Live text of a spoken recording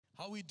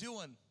How we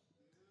doing?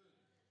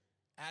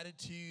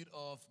 Attitude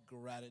of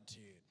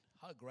gratitude.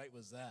 How great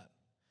was that?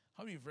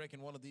 How many of you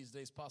reckon one of these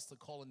days Pastor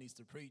Colin needs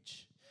to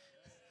preach?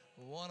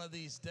 One of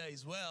these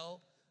days.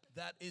 Well,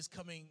 that is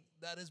becoming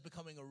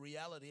a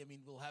reality. I mean,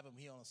 we'll have him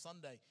here on a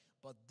Sunday.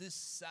 But this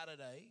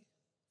Saturday,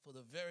 for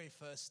the very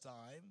first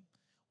time,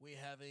 we're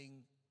having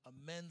a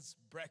men's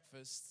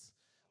breakfast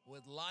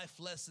with life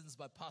lessons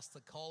by Pastor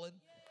Colin.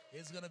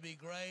 It's going to be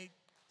great.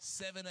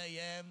 7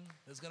 a.m.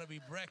 There's going to be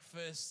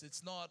breakfast.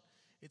 It's not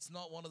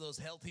one of those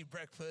healthy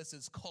breakfasts.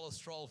 It's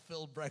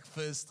cholesterol-filled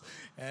breakfast,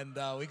 and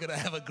we're going to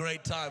have a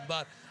great time.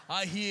 But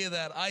I hear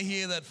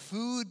that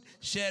food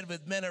shared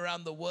with men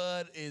around the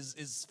world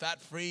is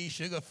fat-free,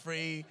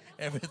 sugar-free,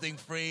 everything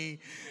free,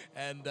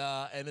 and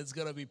it's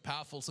going to be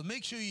powerful. So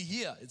make sure you're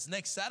here. It's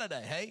next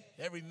Saturday, hey?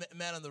 Every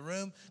man in the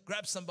room,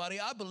 grab somebody.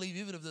 I believe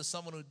even if there's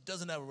someone who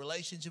doesn't have a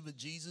relationship with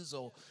Jesus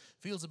or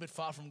feels a bit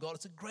far from God,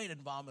 it's a great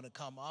environment to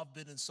come. I've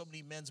been in so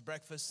many men's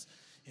breakfasts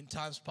in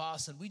times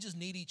past, and we just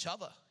need each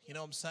other. You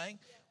know what I'm saying?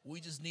 We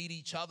just need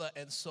each other.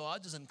 And so I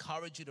just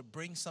encourage you to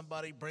bring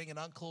somebody, bring an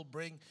uncle,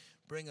 bring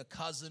a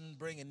cousin,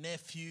 bring a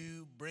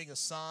nephew, bring a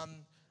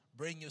son,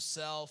 bring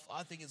yourself.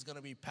 I think it's going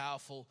to be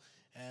powerful.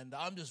 And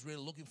I'm just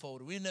really looking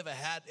forward. We've never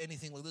had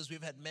anything like this.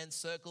 We've had men's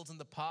circles in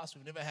the past.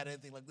 We've never had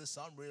anything like this.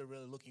 So I'm really,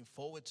 really looking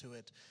forward to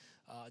it.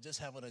 Just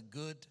having a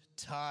good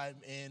time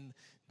in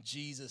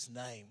Jesus'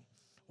 name.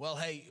 Well,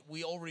 hey,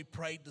 we already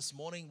prayed this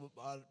morning.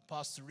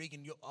 Pastor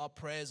Regan, our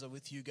prayers are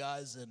with you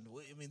guys. And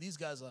these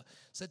guys are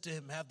said to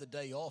him, have the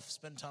day off,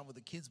 spend time with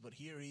the kids. But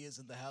here he is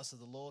in the house of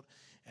the Lord.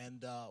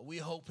 And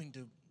we're hoping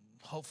to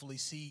hopefully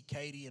see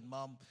Katie and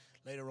Mom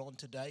later on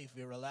today if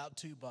we're allowed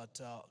to. But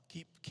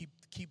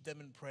keep them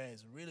in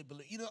prayers. Really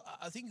believe.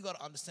 I think you got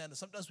to understand that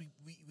sometimes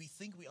we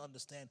think we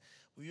understand,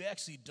 but we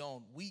actually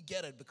don't. We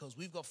get it because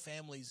we've got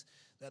families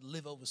that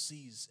live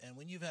overseas, and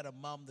when you've had a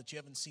mom that you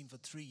haven't seen for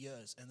 3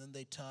 years, and then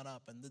they turn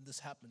up, and then this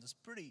happens, it's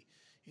pretty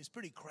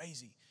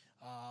crazy.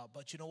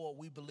 But you know what?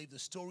 We believe the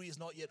story is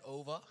not yet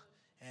over.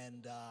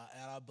 And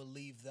I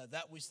believe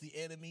that which the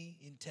enemy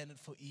intended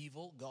for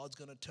evil, God's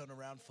going to turn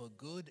around for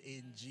good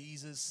in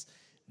Jesus'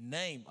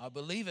 name. I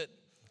believe it.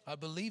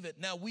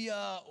 Now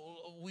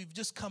we've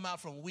just come out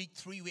from week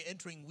 3. We're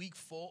entering week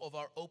 4 of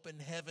our Open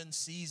Heaven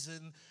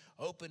season,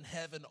 Open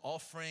Heaven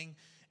offering.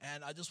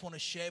 And I just want to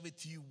share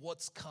with you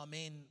what's come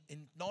in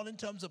not in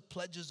terms of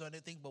pledges or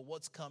anything, but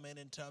what's come in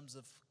terms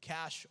of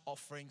cash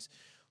offerings.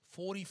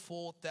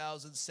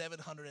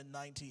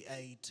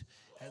 44,798.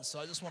 And so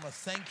I just want to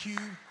thank you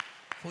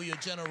for your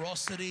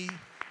generosity.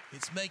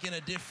 It's making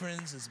a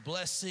difference. It's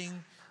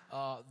blessing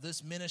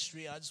this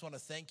ministry. I just want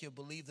to thank you.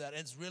 Believe that. And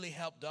it's really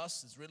helped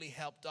us.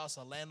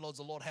 Our landlord's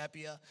a lot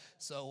happier.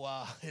 So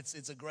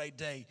it's a great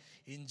day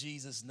in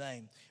Jesus'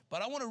 name.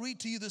 But I want to read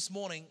to you this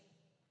morning.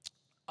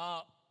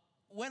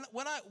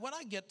 When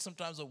I get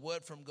sometimes a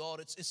word from God,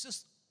 it's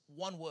just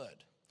one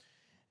word.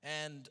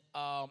 And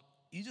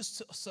you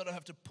just sort of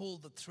have to pull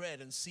the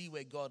thread and see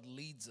where God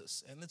leads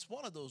us. And it's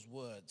one of those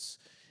words.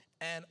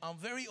 And I'm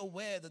very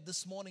aware that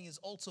this morning is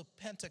also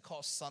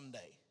Pentecost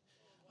Sunday.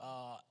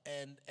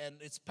 And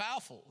it's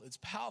powerful. It's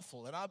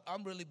powerful. And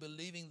I'm really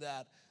believing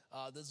that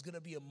there's going to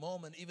be a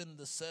moment, even in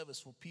the service,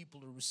 for people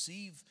to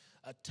receive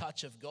a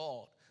touch of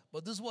God.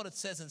 But this is what it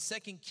says in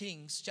 2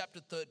 Kings chapter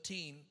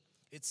 13.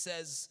 It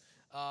says,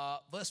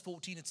 verse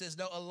 14, it says,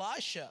 Now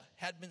Elisha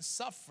had been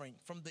suffering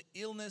from the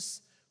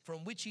illness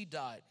from which he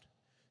died.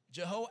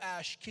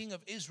 Jehoash, king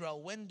of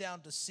Israel, went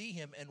down to see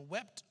him and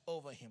wept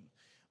over him.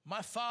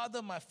 My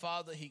father,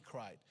 he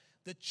cried,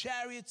 the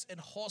chariots and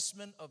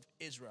horsemen of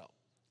Israel.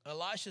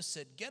 Elisha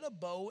said, Get a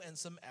bow and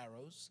some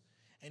arrows.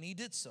 And he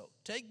did so.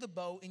 Take the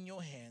bow in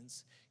your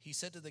hands, he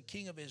said to the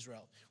king of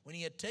Israel. When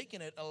he had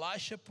taken it,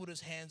 Elisha put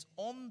his hands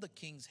on the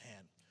king's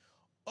hand.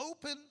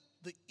 Open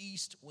the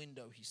east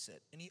window, he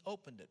said. And he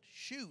opened it.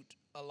 Shoot,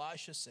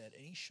 Elisha said,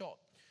 and he shot.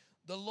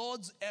 The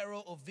Lord's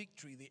arrow of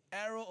victory, the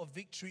arrow of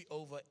victory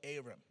over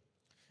Aram.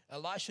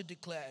 Elisha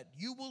declared,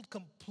 You will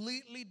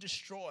completely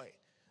destroy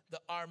the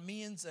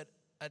Arameans at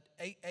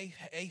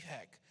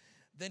Ahak.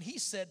 Then he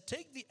said,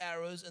 Take the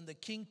arrows, and the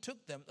king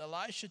took them.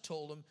 Elisha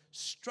told him,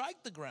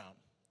 Strike the ground.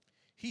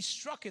 He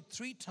struck it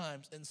 3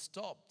 times and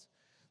stopped.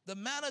 The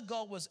man of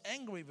God was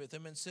angry with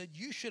him and said,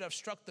 You should have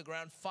struck the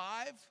ground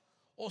 5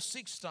 or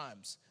 6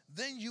 times.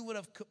 Then you would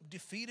have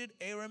defeated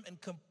Aram and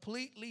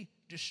completely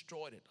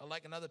destroyed it. I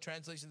like another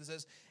translation that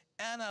says,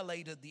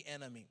 annihilated the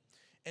enemy.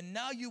 And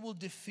now you will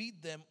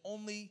defeat them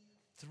only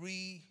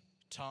 3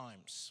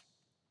 times.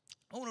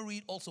 I want to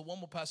read also one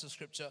more passage of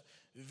scripture,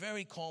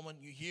 very common.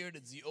 You hear it,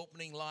 it's the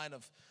opening line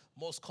of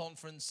most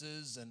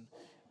conferences, and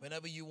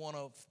whenever you want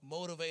to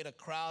motivate a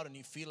crowd and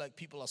you feel like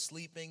people are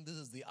sleeping, this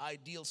is the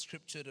ideal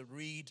scripture to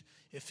read.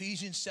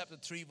 Ephesians chapter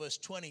 3, verse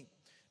 20.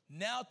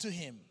 Now to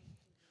him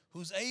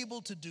who's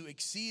able to do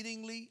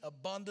exceedingly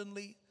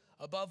abundantly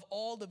above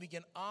all that we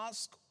can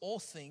ask or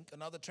think,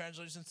 another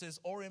translation says,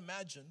 or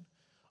imagine,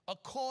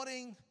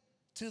 according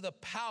to the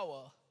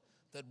power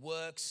that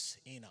works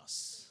in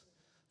us.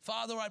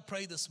 Father, I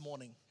pray this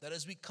morning that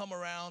as we come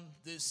around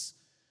this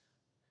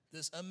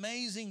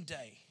amazing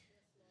day,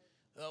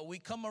 We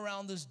come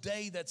around this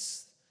day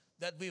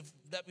that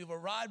we've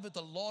arrived with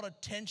a lot of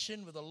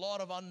tension, with a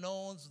lot of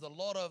unknowns, with a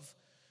lot of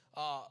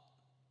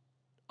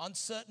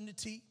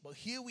uncertainty. But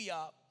here we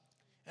are.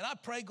 And I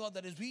pray, God,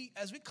 that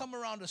as we come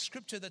around a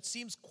scripture that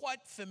seems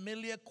quite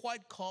familiar,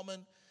 quite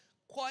common,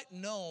 quite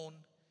known,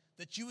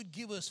 that you would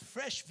give us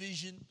fresh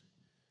vision,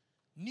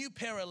 new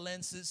pair of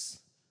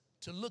lenses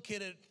to look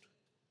at it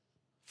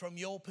from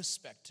your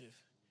perspective.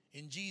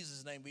 In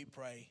Jesus' name we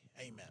pray,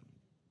 amen.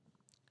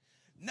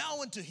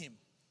 Now unto him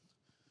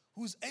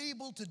who's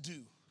able to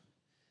do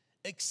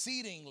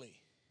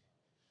exceedingly,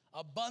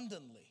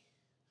 abundantly,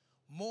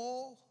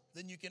 more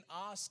than you can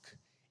ask,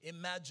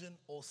 imagine,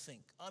 or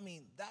think. I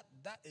mean,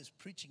 that is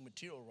preaching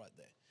material right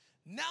there.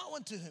 Now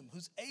unto him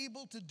who's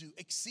able to do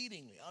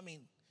exceedingly. I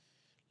mean,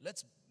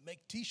 let's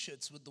make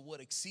t-shirts with the word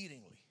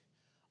exceedingly.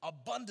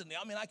 Abundantly.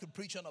 I mean, I could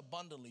preach on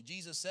abundantly.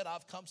 Jesus said,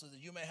 I've come so that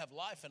you may have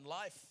life and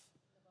life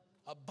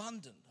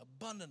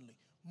abundantly.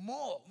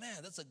 More. Man,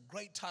 that's a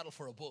great title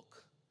for a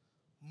book.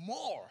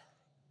 More.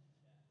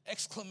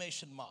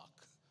 Exclamation mark.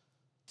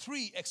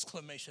 3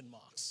 exclamation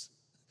marks.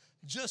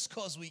 Just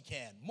because we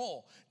can.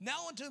 More.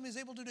 Now unto him is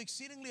able to do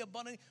exceedingly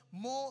abundantly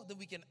more than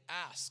we can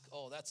ask.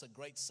 Oh, that's a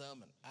great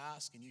sermon.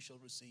 Ask and you shall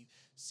receive.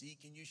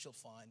 Seek and you shall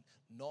find.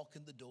 Knock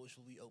and the door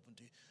shall be opened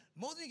to you.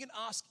 More than you can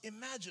ask,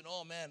 imagine.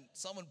 Oh man,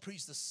 someone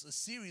preached a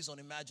series on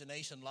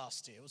imagination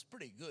last year. It was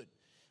pretty good.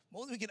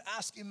 More than we can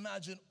ask,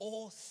 imagine,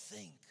 or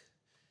think.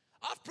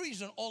 I've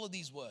preached on all of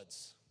these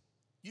words.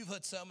 You've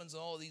heard sermons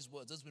on all of these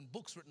words. There's been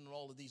books written on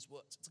all of these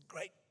words.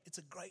 It's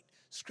a great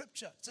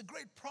scripture. It's a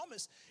great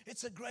promise.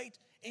 It's a great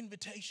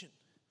invitation.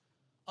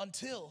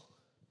 Until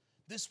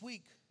this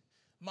week,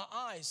 my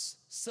eyes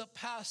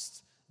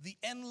surpassed the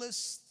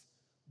endless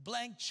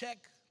blank check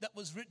that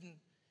was written,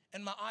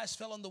 and my eyes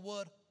fell on the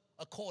word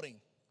according.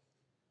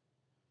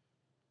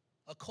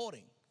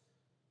 According.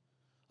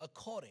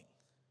 According.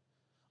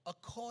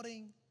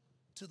 According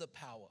to the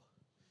power.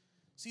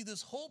 See,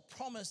 this whole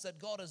promise that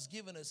God has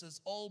given us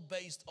is all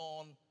based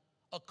on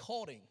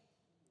according.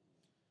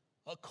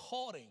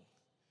 According.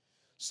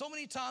 So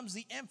many times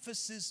the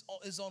emphasis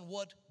is on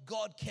what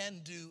God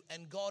can do,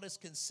 and God is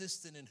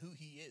consistent in who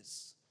he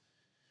is.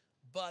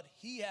 But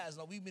he has,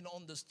 now we've been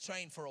on this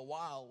train for a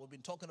while. We've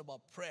been talking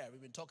about prayer.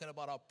 We've been talking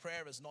about how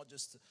prayer is not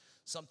just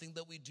something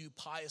that we do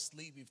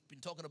piously. We've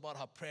been talking about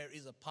how prayer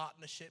is a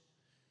partnership,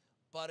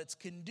 but it's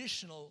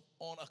conditional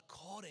on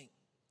according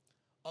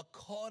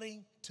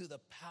to the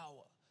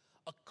power,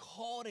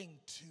 according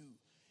to.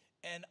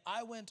 And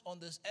I went on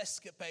this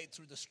escapade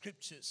through the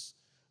scriptures,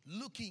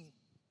 looking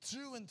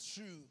through and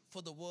through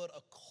for the word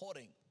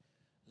according.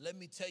 Let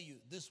me tell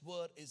you, this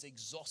word is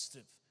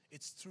exhaustive.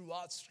 It's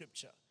throughout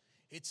scripture.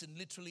 It's in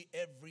literally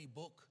every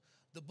book.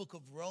 The book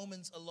of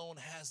Romans alone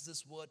has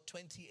this word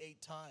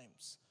 28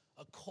 times.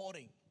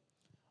 According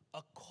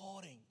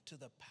to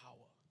the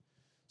power.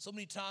 So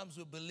many times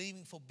we're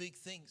believing for big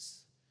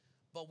things,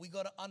 but we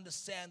got to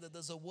understand that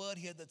there's a word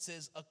here that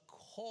says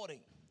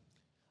according.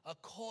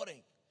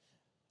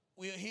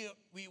 We're here,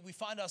 we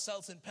find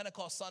ourselves in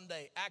Pentecost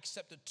Sunday, Acts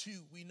chapter 2.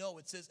 We know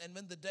it says, and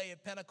when the day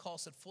of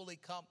Pentecost had fully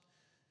come,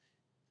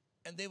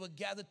 and they were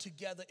gathered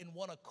together in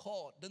one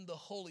accord, then the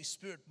Holy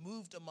Spirit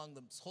moved among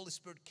them. The Holy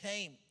Spirit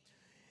came.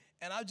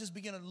 And I just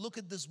began to look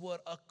at this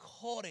word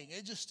according.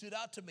 It just stood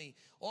out to me.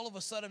 All of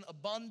a sudden,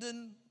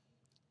 abundant,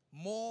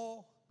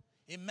 more,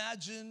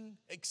 imagine,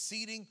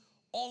 exceeding,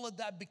 all of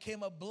that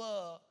became a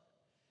blur.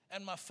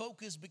 And my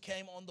focus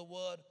became on the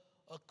word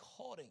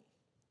according.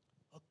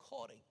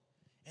 According.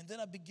 And then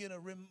I began to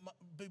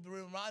be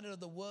reminded of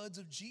the words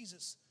of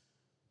Jesus.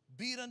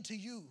 Be it unto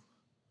you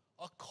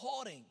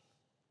according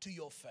to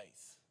your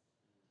faith.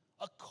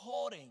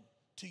 According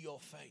to your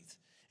faith.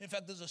 In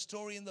fact, there's a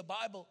story in the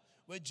Bible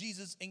where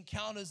Jesus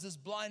encounters this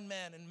blind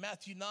man in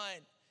Matthew 9.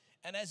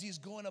 And as he's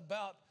going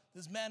about,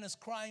 this man is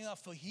crying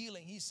out for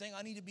healing. He's saying,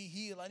 I need to be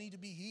healed. I need to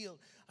be healed.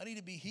 I need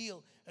to be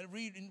healed. And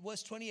read in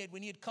verse 28,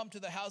 when he had come to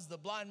the house, the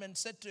blind man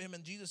said to him,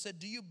 and Jesus said,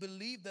 do you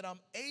believe that I'm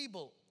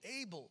able,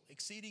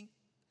 exceeding?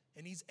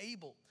 And he's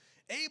able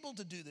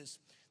to do this.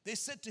 They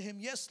said to him,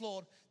 yes,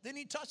 Lord. Then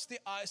he touched their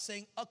eyes,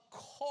 saying,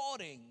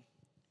 according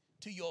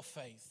to your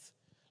faith,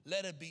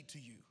 let it be to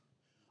you.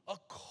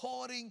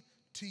 According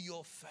to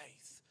your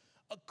faith.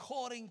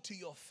 According to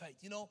your faith.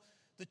 You know,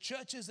 the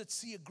churches that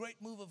see a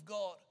great move of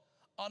God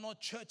are not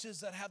churches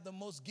that have the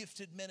most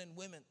gifted men and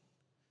women.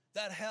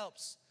 That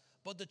helps.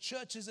 But the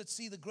churches that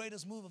see the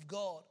greatest move of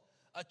God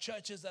are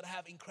churches that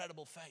have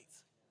incredible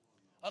faith.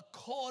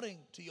 According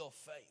to your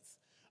faith.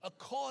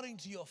 According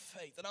to your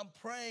faith. And I'm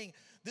praying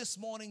this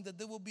morning that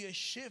there will be a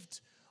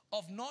shift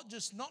of not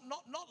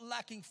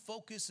lacking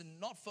focus and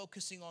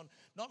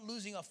not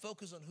losing our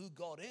focus on who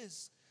God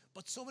is.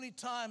 But so many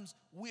times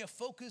we are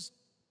focused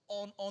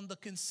on the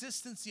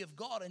consistency of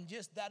God, and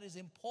yes, that is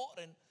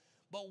important,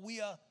 but we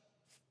are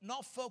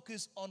not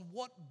focused on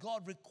what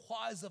God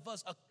requires of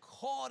us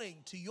according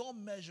to your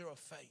measure of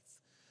faith.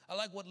 I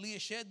like what Leah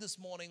shared this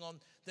morning on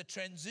the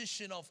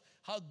transition of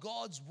how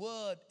God's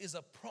word is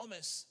a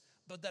promise,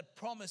 but that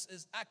promise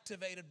is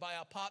activated by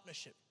our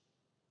partnership.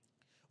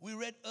 We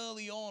read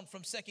early on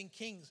from 2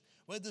 Kings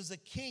where there's a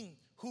king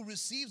who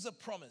receives a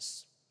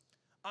promise.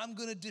 I'm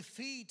going to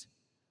defeat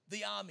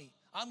the army.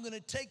 I'm going to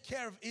take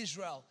care of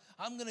Israel.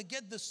 I'm going to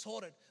get this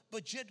sorted.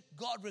 But yet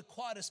God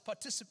required his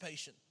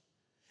participation.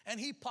 And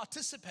he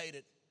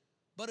participated,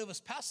 but it was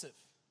passive.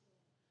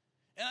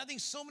 And I think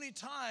so many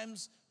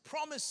times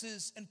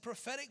promises and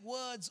prophetic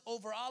words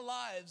over our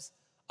lives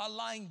are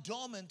lying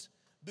dormant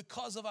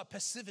because of our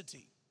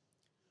passivity.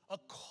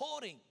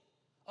 According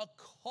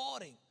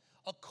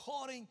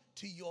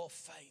to your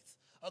faith.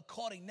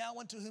 According, now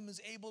unto whom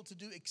is able to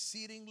do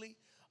exceedingly,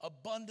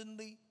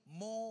 abundantly,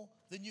 more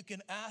than you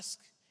can ask,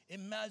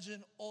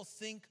 imagine, or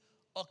think,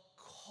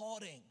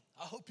 according.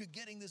 I hope you're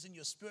getting this in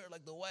your spirit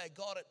like the way I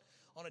got it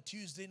on a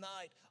Tuesday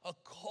night.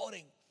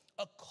 According.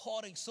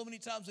 So many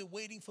times we're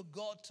waiting for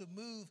God to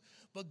move,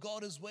 but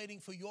God is waiting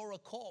for your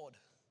accord.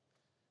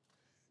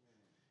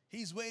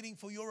 He's waiting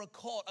for your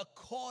accord,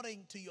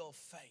 according to your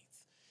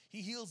faith.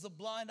 He heals the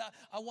blind.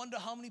 I wonder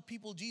how many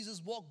people Jesus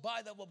walked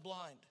by that were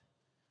blind.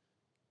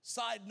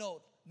 Side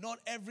note, not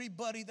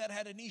everybody that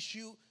had an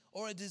issue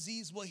or a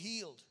disease were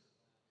healed.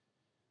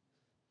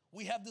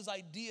 We have this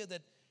idea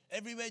that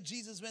everywhere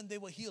Jesus went, they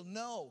were healed.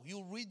 No,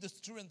 you'll read this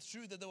through and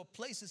through that there were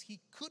places he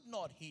could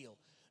not heal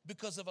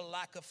because of a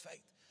lack of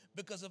faith,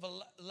 because of a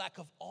lack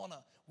of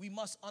honor. We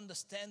must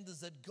understand this,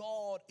 that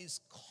God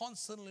is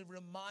constantly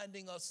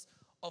reminding us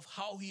of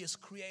how he has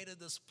created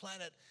this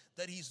planet,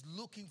 that he's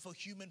looking for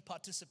human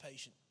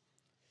participation.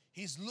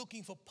 He's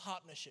looking for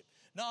partnership.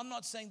 Now, I'm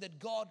not saying that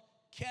God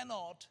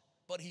cannot,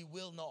 but he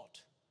will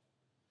not.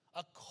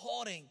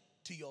 According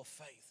to your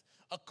faith,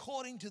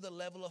 according to the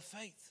level of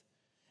faith.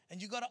 And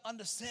you got to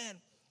understand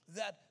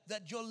that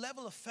your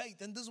level of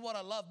faith, and this is what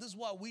I love, this is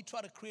why we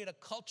try to create a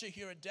culture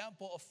here at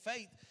Downpour of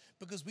faith,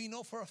 because we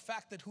know for a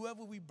fact that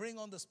whoever we bring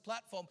on this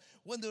platform,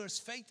 when there is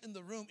faith in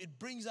the room, it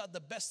brings out the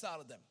best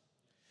out of them.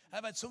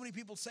 I've had so many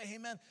people say, hey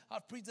man,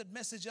 I've preached that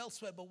message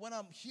elsewhere, but when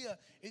I'm here,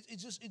 it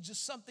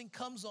just something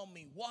comes on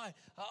me. Why?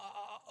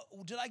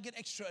 Did I get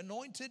extra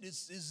anointed?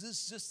 Is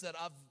this just that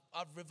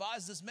I've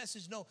revised this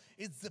message? No,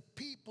 it's the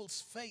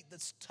people's faith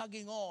that's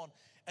tugging on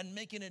and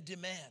making a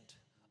demand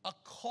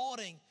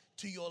according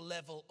to your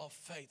level of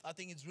faith. I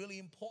think it's really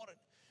important.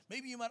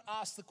 Maybe you might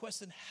ask the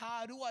question,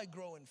 how do I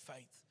grow in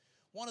faith?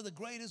 One of the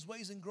greatest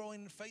ways in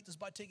growing in faith is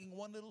by taking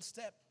one little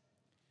step.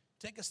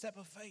 Take a step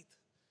of faith.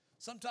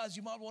 Sometimes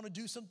you might want to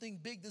do something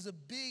big. There's a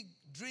big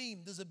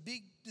dream. There's a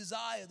big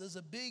desire. There's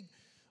a big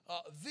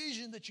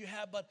vision that you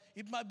have, but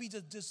it might be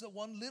just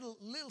one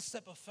little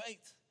step of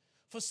faith.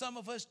 For some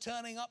of us,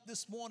 turning up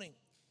this morning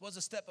was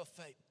a step of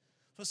faith.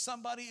 For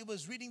somebody, it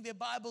was reading their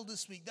Bible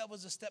this week. That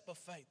was a step of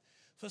faith.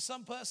 For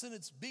some person,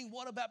 it's being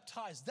water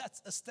baptized.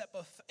 That's a step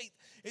of faith.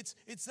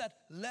 It's that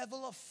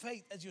level of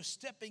faith as you're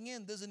stepping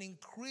in. There's an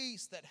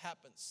increase that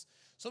happens.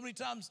 So many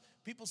times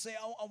people say,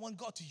 I want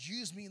God to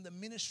use me in the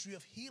ministry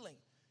of healing.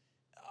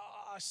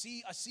 I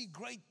see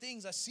great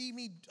things. I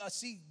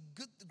see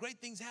great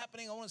things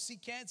happening. I want to see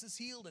cancers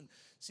healed and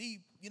see,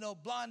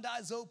 blind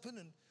eyes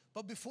open.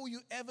 But before you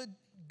ever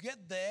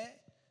get there,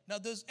 now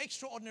there's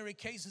extraordinary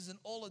cases in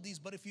all of these,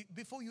 but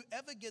before you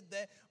ever get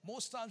there,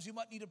 most times you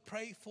might need to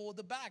pray for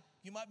the back.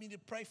 You might need to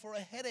pray for a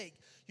headache.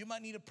 You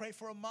might need to pray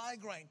for a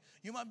migraine.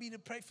 You might need to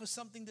pray for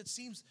something that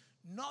seems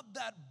not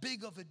that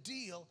big of a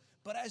deal,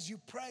 but as you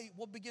pray,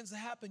 what begins to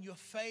happen? Your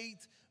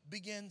faith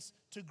begins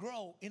to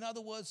grow. In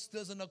other words,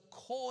 there's an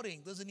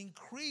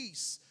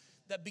increase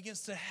that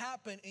begins to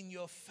happen in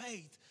your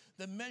faith.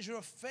 The measure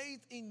of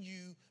faith in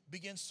you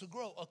begins to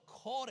grow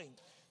according.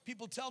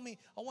 People tell me,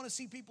 I want to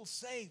see people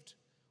saved.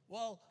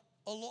 Well,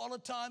 a lot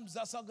of times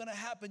that's not going to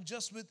happen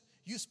just with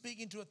you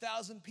speaking to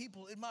 1,000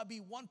 people. It might be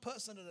one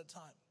person at a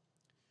time.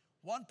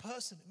 One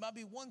person. It might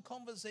be one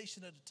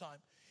conversation at a time.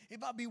 It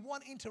might be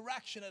one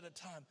interaction at a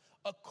time,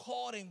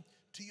 according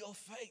to your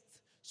faith.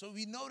 So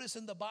we notice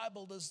in the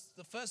Bible, there's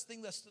the first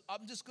thing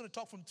I'm just going to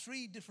talk from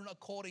 3 different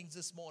accordings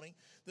this morning.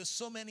 There's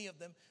so many of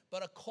them,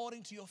 but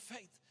according to your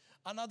faith.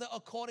 Another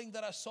according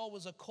that I saw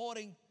was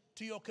according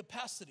to your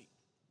capacity.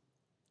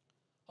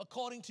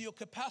 According to your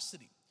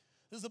capacity.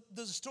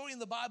 There's a story in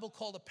the Bible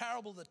called the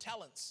parable of the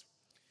talents.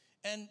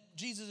 And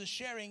Jesus is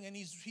sharing, and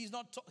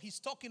he's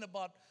talking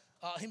about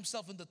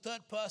himself in the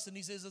third person.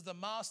 He says, there's a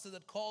master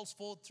that calls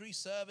forth 3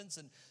 servants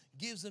and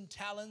gives them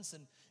talents,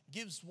 and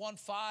gives one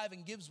 5,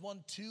 and gives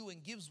one 2,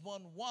 and gives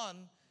one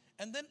 1.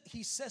 And then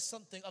he says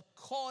something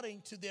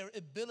according to their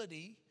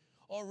ability,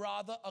 or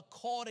rather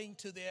according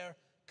to their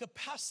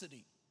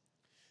capacity.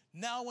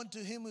 Now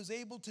unto him who's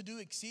able to do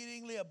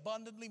exceedingly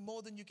abundantly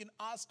more than you can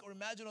ask or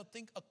imagine or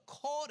think,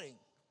 according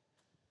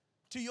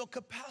to your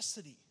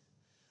capacity,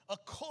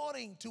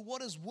 according to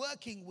what is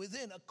working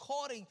within,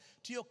 according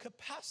to your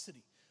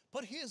capacity.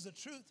 But here's the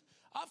truth.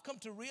 I've come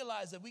to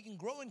realize that we can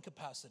grow in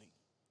capacity.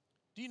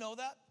 Do you know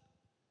that?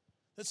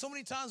 That so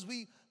many times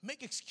we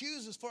make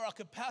excuses for our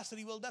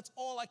capacity. Well, that's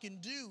all I can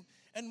do.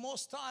 And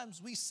most times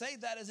we say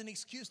that as an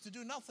excuse to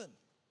do nothing.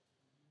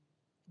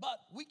 But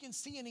we can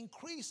see an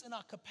increase in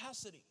our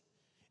capacity.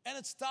 And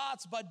it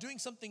starts by doing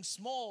something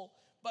small,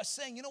 by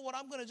saying, you know what,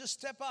 I'm going to just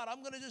step out.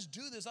 I'm going to just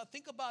do this. I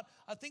think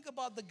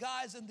about the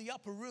guys in the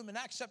upper room in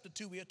Acts chapter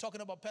 2. We are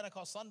talking about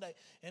Pentecost Sunday.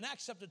 In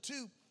Acts chapter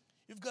 2,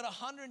 you've got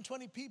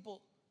 120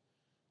 people.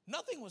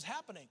 Nothing was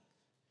happening.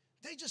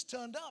 They just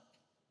turned up.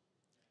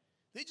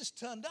 They just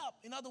turned up.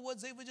 In other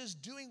words, they were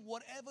just doing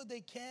whatever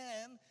they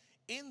can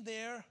in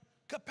their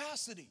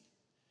capacity.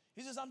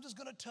 He says, I'm just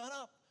going to turn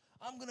up.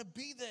 I'm going to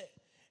be there.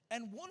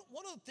 And one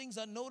of the things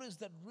I noticed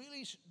that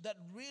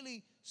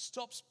really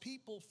stops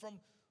people from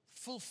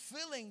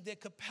fulfilling their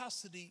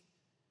capacity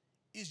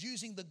is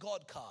using the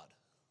God card.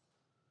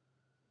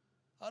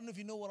 I don't know if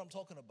you know what I'm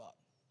talking about.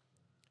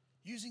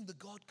 Using the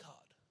God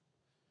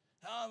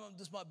card.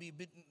 This might be a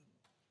bit,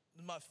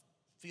 it might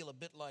feel a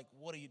bit like,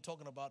 what are you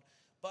talking about?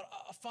 But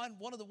I find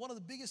one of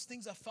the biggest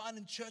things I find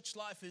in church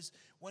life is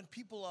when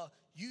people are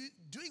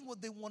doing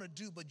what they want to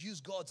do, but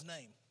use God's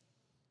name.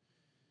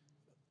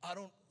 I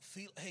don't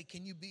feel, hey,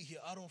 can you be here?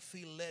 I don't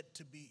feel led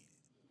to be.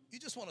 You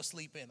just want to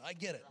sleep in. I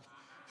get it.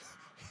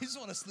 You just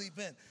want to sleep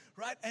in,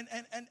 right? And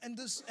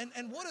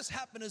what has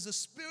happened is the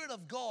Spirit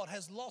of God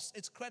has lost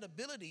its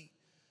credibility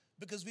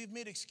because we've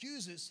made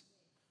excuses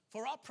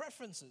for our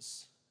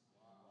preferences.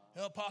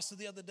 You know, Pastor,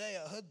 the other day,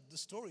 I heard the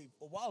story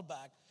a while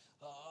back.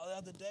 The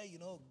other day, you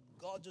know,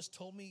 God just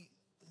told me,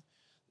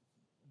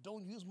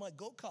 don't use my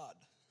go card.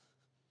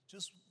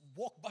 Just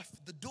walk by.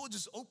 The door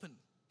just opened.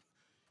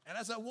 And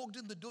as I walked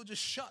in, the door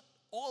just shut,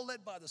 all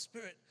led by the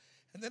Spirit.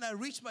 And then I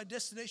reached my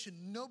destination.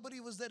 Nobody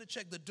was there to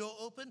check. The door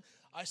opened.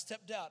 I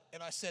stepped out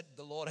and I said,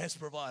 the Lord has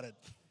provided.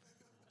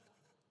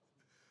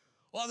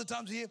 All the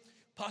times here,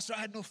 Pastor,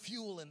 I had no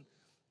fuel. And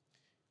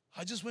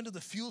I just went to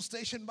the fuel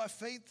station by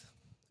faith.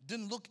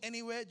 Didn't look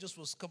anywhere. Just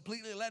was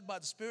completely led by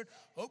the Spirit.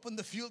 Opened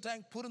the fuel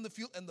tank, put in the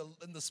fuel. And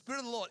the Spirit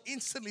of the Lord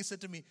instantly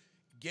said to me,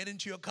 get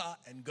into your car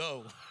and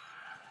go.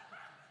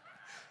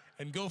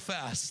 And go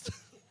fast.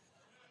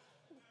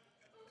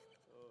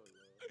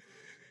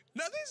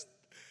 Now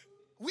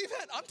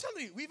I'm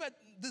telling you,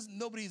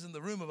 nobody's in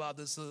the room about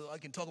this, so I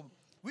can talk about.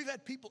 We've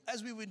had people,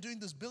 as we were doing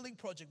this building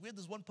project, we had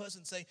this one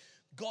person say,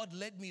 God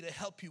led me to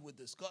help you with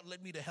this. God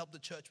led me to help the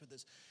church with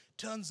this.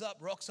 Turns up,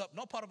 rocks up,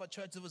 not part of our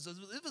church, it was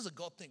a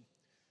God thing.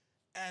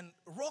 And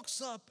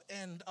rocks up,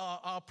 and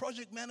our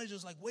project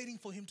manager's like waiting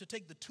for him to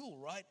take the tool,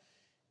 right?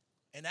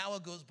 An hour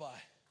goes by,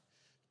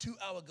 2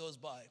 hours goes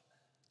by,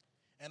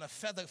 and a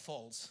feather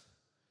falls.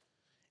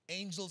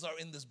 Angels are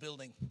in this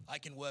building. I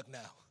can work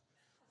now.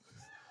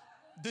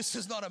 This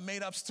is not a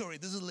made-up story.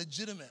 This is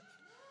legitimate.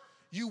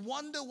 You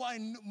wonder why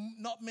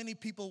not many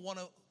people want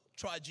to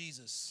try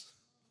Jesus.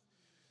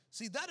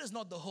 See, that is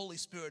not the Holy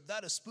Spirit.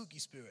 That is spooky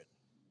spirit.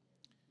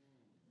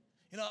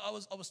 You know, I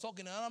was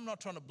talking, and I'm not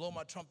trying to blow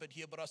my trumpet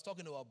here, but I was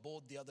talking to our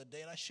board the other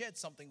day, and I shared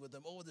something with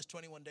them. Over this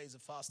 21 days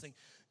of fasting,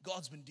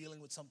 God's been dealing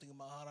with something in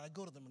my heart. I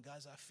go to them, and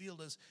guys, I feel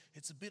this.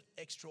 It's a bit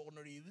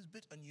extraordinary. It was a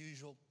bit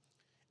unusual.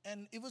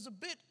 And it was a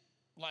bit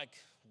like,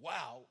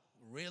 wow,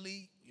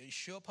 really? Are you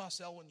sure,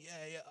 Pastor Elwin?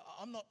 Yeah.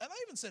 I'm not. And I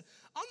even said,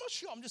 I'm not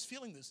sure. I'm just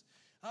feeling this.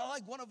 And I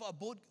like one of our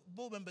board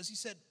members. He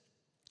said,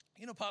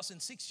 you know, Pastor,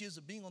 in 6 years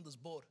of being on this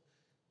board,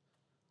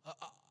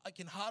 I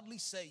can hardly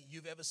say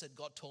you've ever said,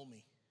 God told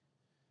me.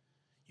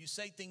 You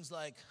say things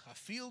like, I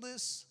feel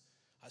this,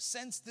 I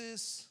sense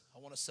this, I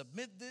want to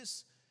submit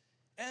this.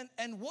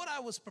 And what I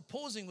was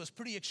proposing was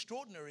pretty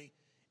extraordinary.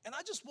 And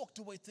I just walked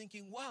away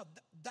thinking, wow,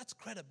 that's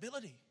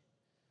credibility.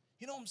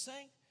 You know what I'm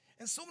saying?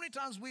 And so many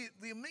times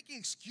we are making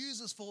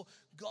excuses for,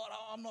 God,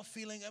 I'm not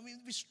feeling. I mean,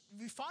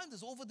 we find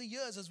this over the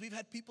years as we've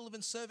had people who've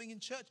been serving in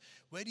church.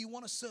 Where do you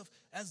want to serve?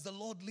 As the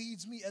Lord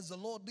leads me, as the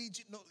Lord leads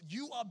you. No,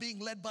 you are being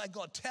led by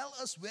God. Tell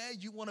us where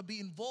you want to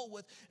be involved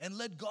with and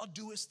let God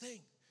do his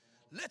thing.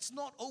 Let's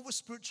not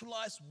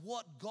over-spiritualize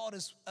what God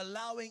is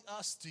allowing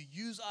us to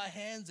use our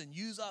hands and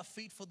use our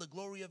feet for the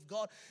glory of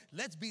God.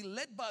 Let's be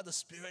led by the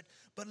Spirit,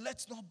 but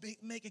let's not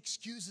make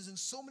excuses. And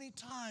so many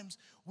times,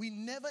 we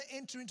never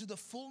enter into the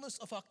fullness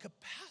of our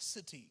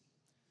capacity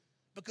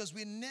because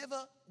we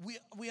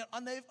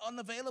are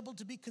unavailable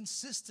to be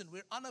consistent.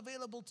 We're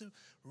unavailable to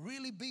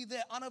really be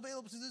there,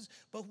 unavailable to this.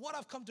 But what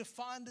I've come to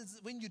find is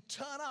that when you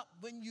turn up,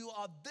 when you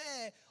are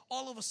there,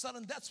 all of a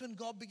sudden, that's when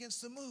God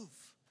begins to move.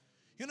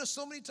 You know,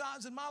 so many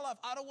times in my life,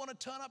 I don't want to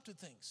turn up to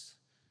things.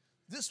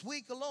 This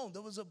week alone,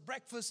 there was a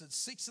breakfast at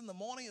 6 in the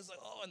morning. It's like,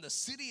 oh, in the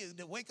city,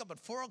 they wake up at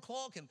 4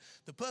 o'clock, and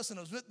the person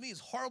who was with me is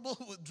horrible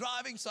with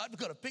driving, so I've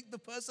got to pick the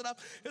person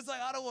up. It's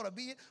like, I don't want to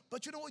be here.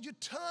 But you know what? You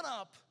turn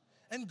up,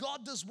 and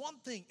God does one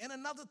thing, and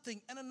another thing,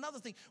 and another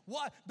thing.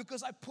 Why?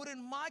 Because I put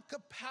in my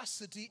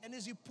capacity, and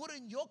as you put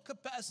in your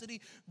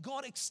capacity,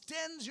 God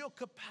extends your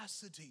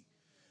capacity.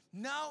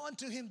 Now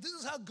unto him, this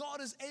is how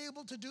God is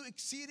able to do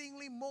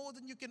exceedingly more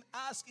than you can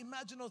ask,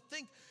 imagine, or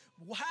think.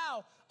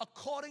 How?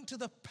 According to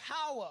the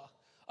power,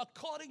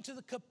 according to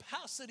the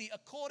capacity,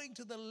 according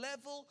to the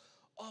level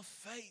of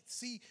faith.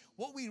 See,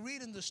 what we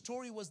read in the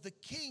story was the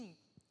king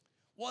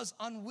was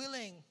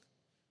unwilling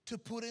to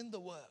put in the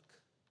work.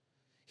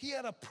 He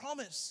had a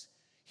promise.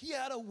 He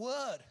had a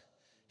word.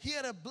 He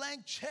had a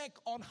blank check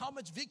on how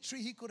much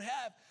victory he could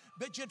have,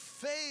 but yet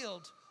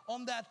failed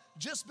on that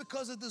just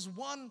because of this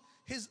one,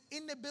 his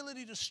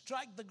inability to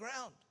strike the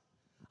ground.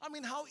 I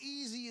mean, how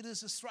easy it is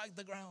to strike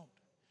the ground.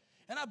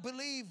 And I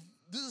believe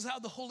this is how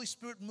the Holy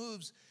Spirit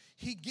moves.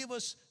 He gives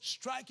us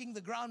striking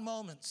the ground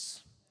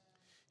moments.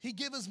 He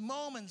gives us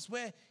moments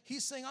where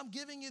he's saying, I'm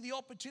giving you the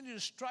opportunity to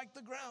strike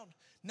the ground.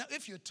 Now,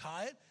 if you're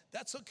tired,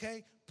 that's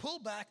okay. Pull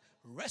back,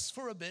 rest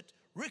for a bit,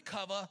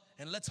 recover,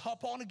 and let's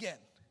hop on again.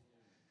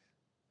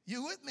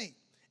 You with me?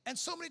 And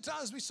so many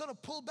times we sort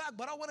of pull back,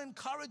 but I want to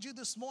encourage you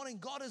this morning.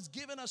 God has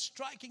given us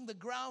striking the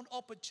ground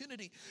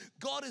opportunity.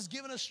 God has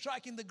given us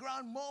striking the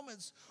ground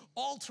moments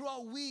all through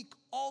our week,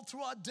 all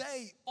through our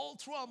day, all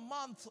through our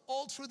month,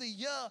 all through the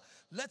year.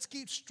 Let's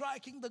keep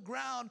striking the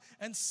ground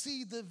and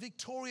see the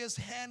victorious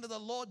hand of the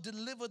Lord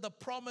deliver the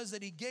promise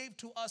that he gave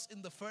to us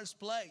in the first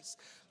place.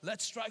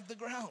 Let's strike the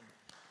ground.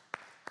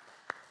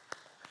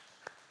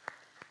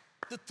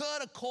 The third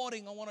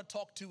according I want to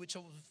talk to, which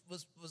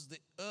was the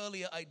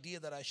earlier idea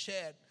that I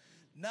shared.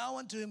 Now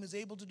unto him is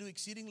able to do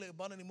exceedingly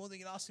abundantly more than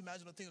you can ask,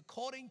 imagine, or think,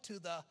 according to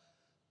the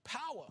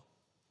power.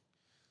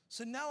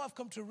 So now I've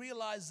come to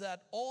realize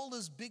that all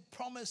these big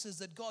promises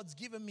that God's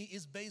given me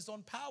is based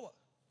on power.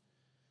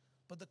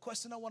 But the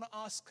question I want to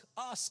ask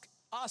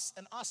us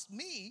and ask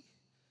me,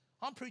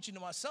 I'm preaching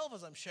to myself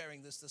as I'm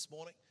sharing this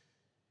morning,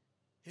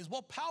 is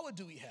what power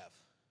do we have?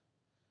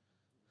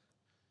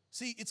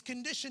 See, it's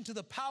conditioned to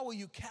the power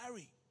you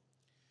carry.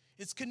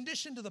 It's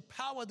conditioned to the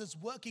power that's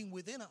working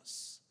within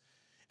us.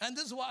 And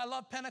this is why I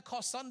love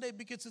Pentecost Sunday,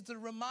 because it's a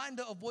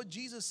reminder of what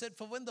Jesus said,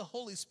 for when the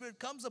Holy Spirit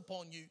comes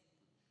upon you,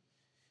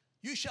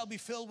 you shall be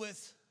filled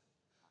with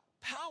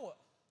power.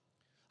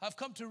 I've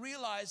come to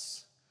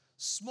realize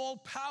small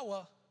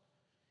power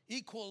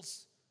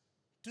equals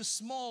to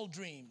small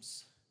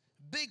dreams.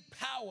 Big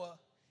power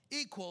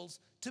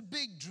equals to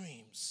big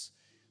dreams.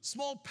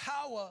 Small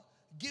power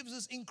gives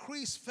us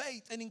increased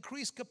faith and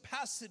increased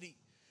capacity.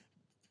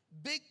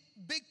 Big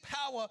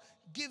power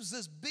gives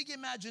us big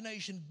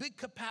imagination, big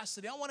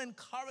capacity. I want to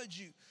encourage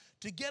you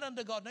to get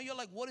under God. Now you're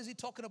like, what is he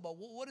talking about?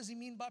 What does he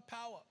mean by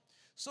power?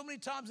 So many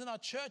times in our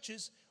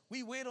churches,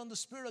 we wait on the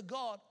Spirit of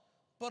God,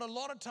 but a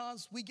lot of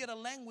times we get a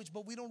language,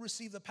 but we don't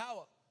receive the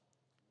power.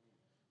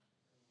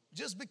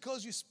 Just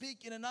because you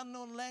speak in an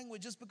unknown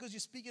language, just because you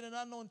speak in an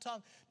unknown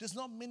tongue, does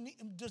not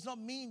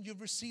mean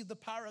you've received the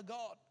power of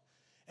God.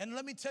 And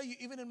let me tell you,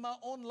 even in my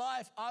own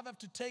life, I have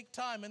to take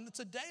time. And it's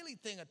a daily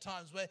thing at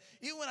times where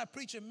even when I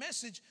preach a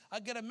message, I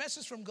get a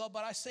message from God,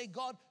 but I say,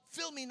 God,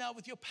 fill me now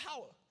with your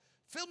power.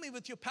 Fill me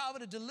with your power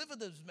to deliver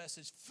this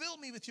message. Fill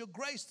me with your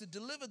grace to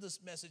deliver this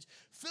message.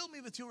 Fill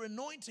me with your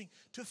anointing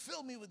to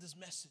fill me with this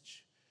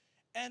message.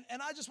 And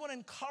I just want to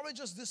encourage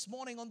us this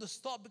morning on the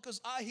stop,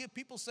 because I hear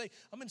people say,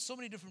 I'm in so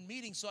many different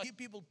meetings, so I hear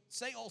people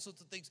say all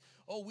sorts of things.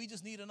 Oh, we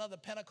just need another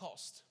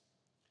Pentecost.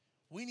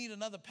 We need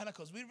another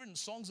Pentecost. We've written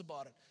songs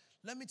about it.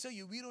 Let me tell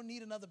you, we don't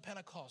need another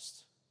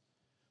Pentecost.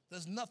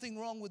 There's nothing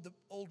wrong with the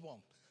old one.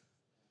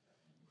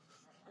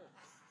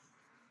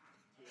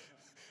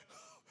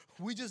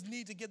 We just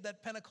need to get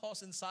that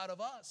Pentecost inside of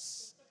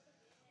us.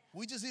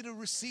 We just need to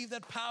receive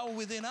that power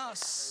within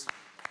us.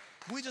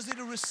 We just need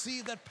to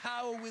receive that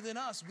power within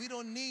us. We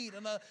don't need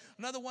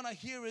another one I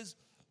hear is,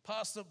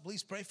 Pastor,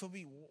 please pray for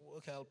me.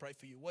 Okay, I'll pray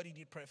for you. What do you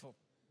need prayer for?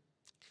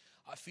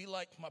 I feel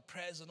like my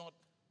prayers are not,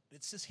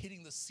 it's just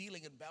hitting the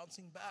ceiling and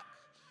bouncing back.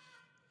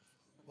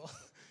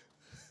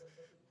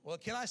 Well,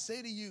 can I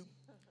say to you,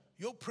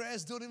 your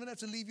prayers don't even have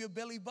to leave your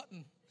belly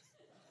button.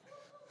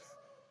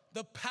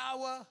 The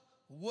power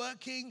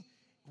working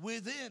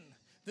within,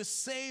 the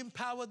same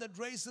power that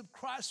raised up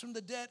Christ from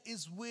the dead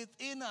is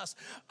within us.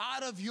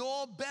 Out of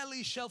your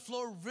belly shall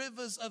flow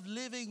rivers of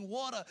living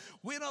water.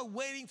 We're not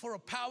waiting for a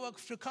power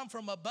to come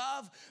from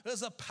above.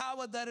 There's a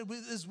power that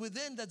is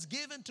within, that's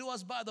given to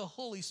us by the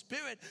Holy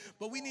Spirit.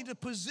 But we need to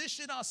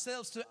position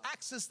ourselves to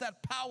access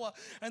that power.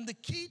 And the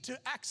key to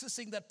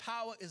accessing that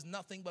power is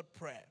nothing but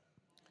prayer.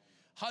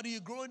 How do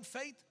you grow in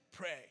faith?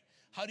 Pray.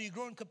 How do you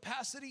grow in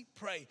capacity?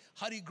 Pray.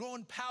 How do you grow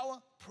in power?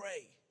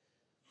 Pray.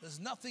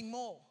 There's nothing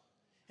more.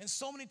 And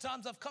so many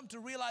times I've come to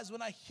realize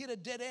when I hit a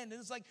dead end,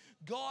 and it's like,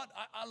 God,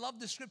 I love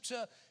the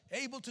scripture,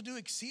 able to do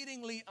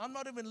exceedingly. I'm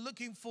not even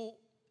looking for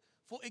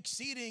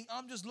exceeding.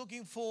 I'm just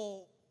looking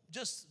for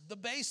just the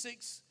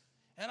basics.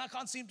 And I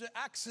can't seem to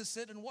access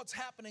it. And what's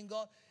happening,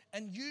 God?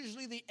 And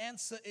usually the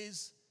answer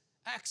is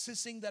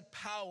accessing that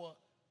power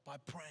by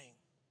praying.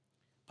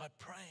 By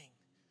praying.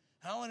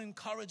 And I want to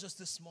encourage us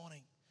this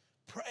morning.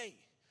 Pray.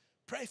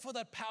 Pray for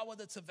that power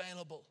that's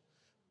available.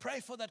 Pray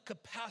for that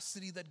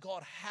capacity that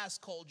God has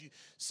called you.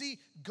 See,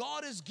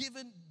 God has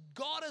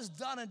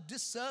done a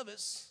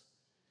disservice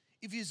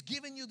if he's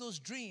given you those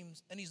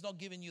dreams and he's not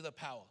giving you the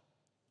power.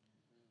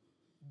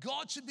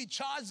 God should be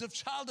charged of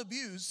child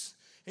abuse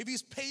if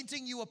he's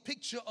painting you a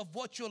picture of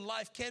what your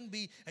life can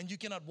be and you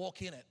cannot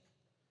walk in it.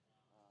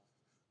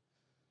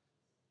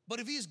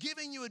 But if he's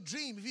giving you a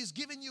dream, if he's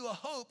giving you a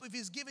hope, if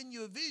he's giving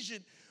you a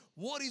vision,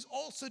 what he's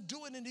also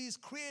doing, and he's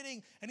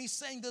creating, and he's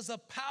saying there's a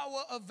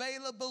power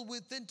available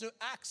within to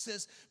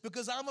access,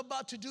 because I'm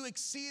about to do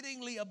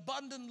exceedingly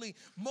abundantly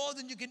more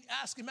than you can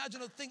ask,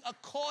 imagine, or think,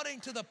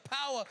 according to the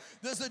power.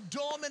 There's a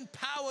dormant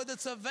power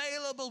that's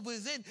available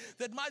within,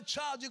 that my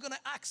child, you're going to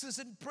access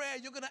in prayer,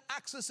 you're going to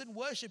access in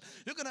worship,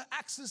 you're going to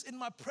access in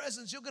my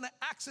presence, you're going to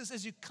access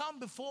as you come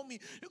before me,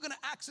 you're going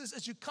to access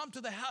as you come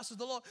to the house of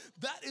the Lord.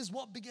 That is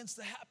what begins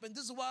to happen.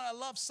 This is why I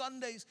love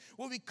Sundays,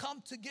 where we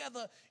come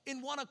together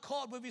in one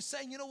accord, where we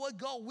saying, you know what,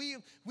 God,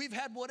 we've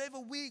had whatever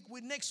week,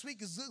 next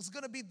week is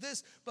going to be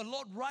this, but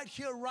Lord, right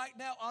here, right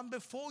now, I'm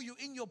before you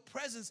in your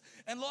presence,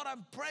 and Lord,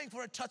 I'm praying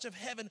for a touch of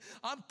heaven.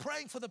 I'm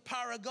praying for the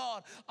power of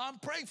God. I'm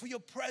praying for your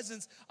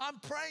presence. I'm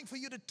praying for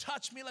you to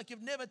touch me like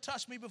you've never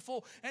touched me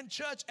before. And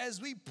church,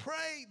 as we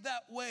pray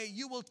that way,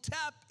 you will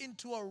tap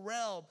into a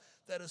realm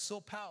that is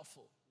so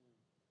powerful.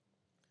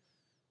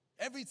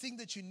 Everything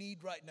that you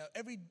need right now,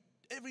 every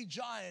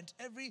giant,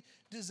 every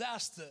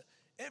disaster,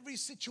 every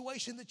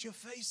situation that you're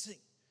facing,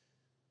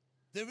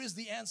 there is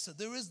the answer.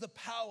 There is the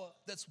power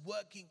that's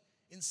working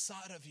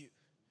inside of you.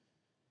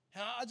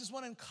 And I just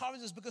want to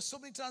encourage us, because so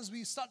many times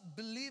we start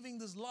believing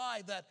this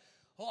lie that,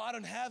 oh, I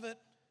don't have it.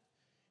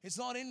 It's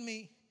not in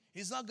me.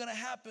 It's not going to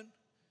happen.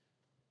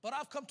 But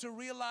I've come to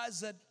realize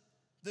that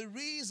the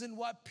reason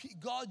why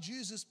God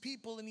uses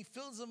people and he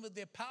fills them with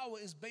their power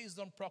is based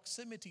on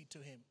proximity to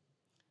him.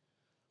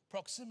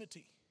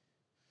 Proximity.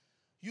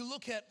 You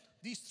look at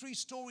these 3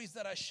 stories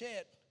that I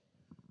shared.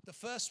 The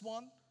first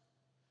one,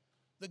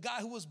 the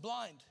guy who was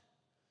blind,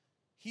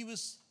 he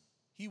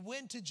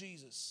went to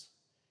Jesus.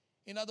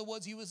 In other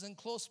words, he was in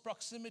close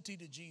proximity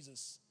to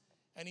Jesus.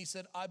 And he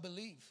said, I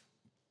believe.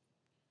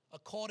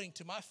 According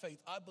to my faith,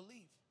 I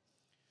believe.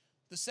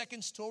 The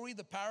second story,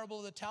 the parable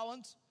of the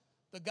talents,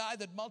 the guy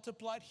that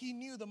multiplied, he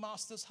knew the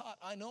master's heart.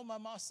 I know my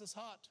master's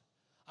heart.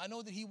 I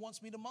know that he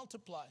wants me to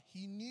multiply.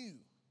 He knew,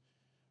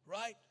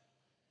 right?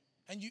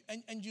 And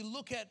you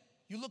look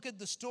at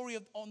the story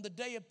of on the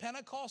day of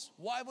Pentecost.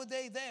 Why were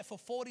they there for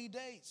 40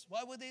 days?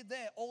 Why were they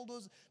there? All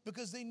those,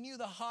 because they knew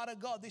the heart of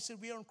God. They said,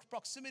 we are in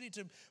proximity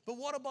to him. But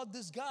what about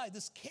this guy,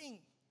 this king?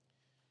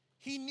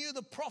 He knew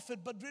the prophet,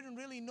 but didn't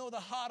really know the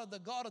heart of the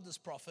God of this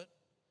prophet.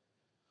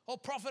 Oh,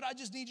 prophet, I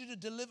just need you to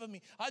deliver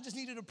me. I just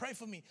need you to pray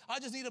for me. I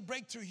just need a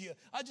breakthrough here.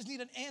 I just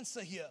need an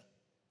answer here.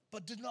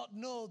 But did not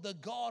know the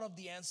God of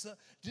the answer.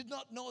 Did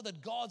not know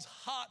that God's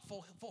heart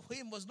for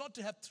him was not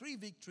to have 3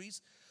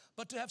 victories,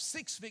 but to have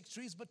 6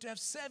 victories, but to have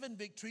 7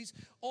 victories.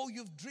 Oh,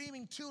 you're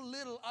dreaming too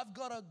little. I've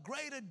got a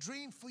greater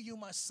dream for you,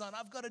 my son.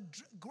 I've got a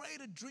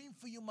greater dream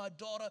for you, my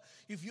daughter.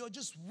 If you're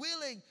just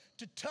willing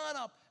to turn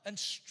up and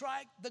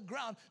strike the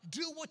ground,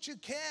 do what you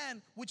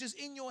can, which is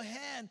in your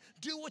hand.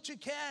 Do what you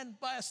can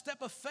by a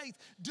step of faith.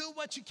 Do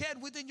what you can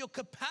within your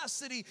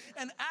capacity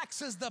and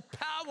access the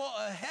power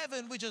of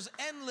heaven, which is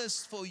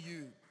endless for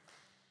you.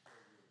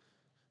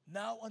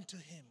 Now unto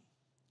him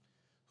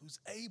who's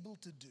able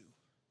to do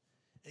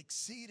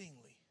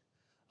exceedingly,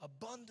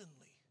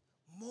 abundantly,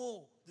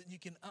 more than you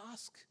can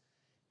ask,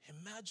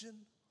 imagine,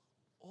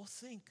 or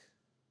think,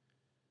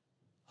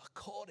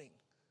 according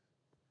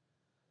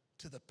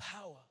to the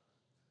power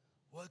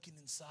working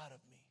inside of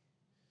me.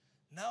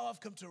 Now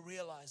I've come to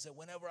realize that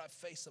whenever I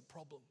face a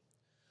problem,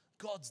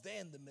 God's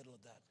there in the middle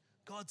of that.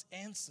 God's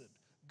answered.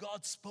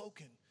 God's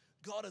spoken.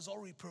 God has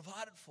already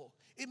provided for.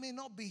 It may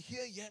not be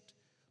here yet,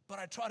 but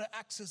I try to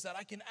access that.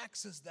 I can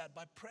access that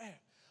by prayer.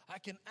 I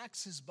can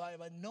access by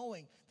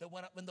knowing that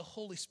when the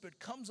Holy Spirit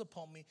comes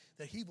upon me,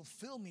 that he will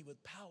fill me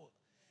with power.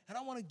 And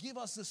I want to give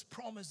us this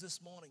promise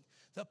this morning,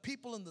 that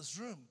people in this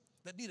room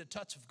that need a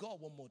touch of God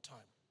one more time.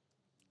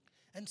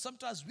 And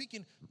sometimes we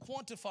can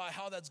quantify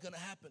how that's going to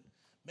happen.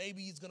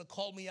 Maybe he's going to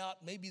call me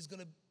out. Maybe it's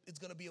going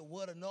to be a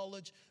word of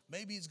knowledge.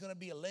 Maybe it's going to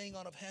be a laying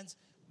on of hands.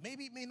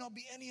 Maybe it may not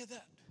be any of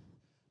that.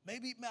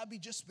 Maybe it might be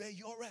just where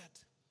you're at.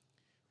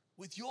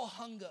 With your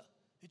hunger,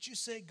 that you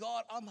say,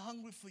 God, I'm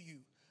hungry for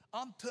you.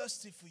 I'm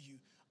thirsty for you.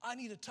 I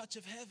need a touch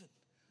of heaven.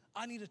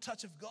 I need a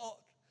touch of God.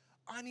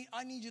 I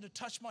need you to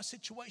touch my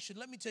situation.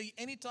 Let me tell you,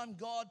 anytime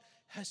God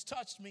has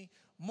touched me,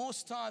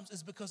 most times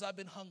it's because I've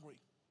been hungry.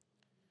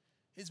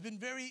 It's been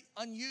very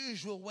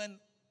unusual when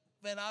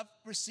I've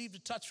received a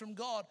touch from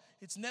God.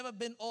 It's never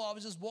been, oh, I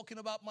was just walking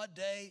about my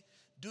day,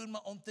 doing my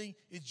own thing.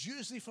 It's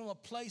usually from a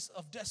place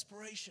of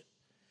desperation.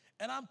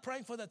 And I'm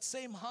praying for that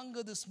same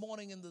hunger this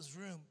morning in this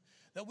room,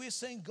 that we're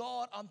saying,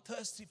 God, I'm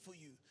thirsty for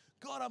you.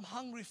 God, I'm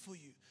hungry for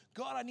you.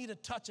 God, I need a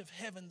touch of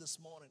heaven this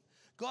morning.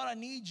 God, I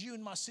need you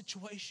in my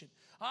situation.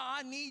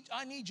 I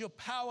need your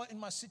power in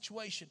my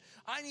situation.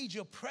 I need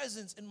your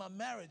presence in my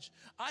marriage.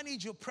 I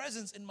need your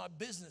presence in my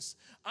business.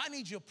 I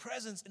need your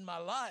presence in my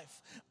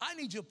life. I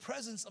need your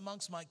presence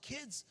amongst my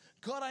kids.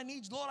 God,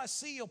 Lord, I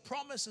see your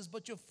promises,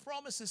 but your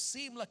promises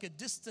seem like a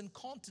distant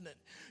continent.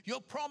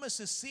 Your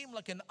promises seem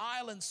like an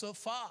island so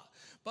far.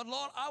 But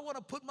Lord, I want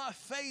to put my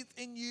faith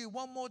in you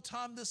one more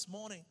time this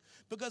morning,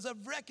 because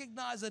I've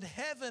recognized that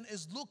heaven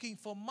is looking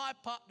for my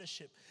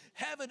partnership.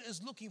 Heaven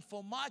is looking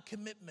for my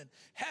commitment.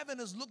 Heaven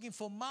is looking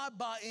for my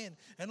buy-in.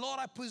 And Lord,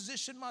 I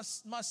position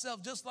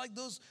myself just like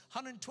those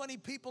 120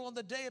 people on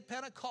the day of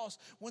Pentecost.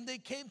 When they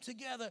came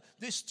together,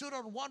 they stood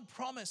on one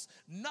promise.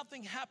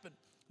 Nothing happened.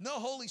 No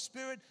Holy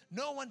Spirit,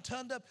 no one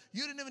turned up.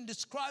 You didn't even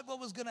describe what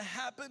was going to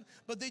happen,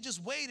 but they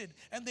just waited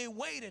and they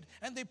waited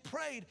and they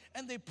prayed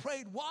and they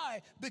prayed.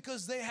 Why?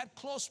 Because they had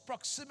close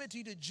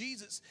proximity to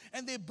Jesus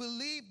and they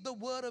believed the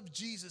word of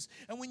Jesus.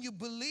 And when you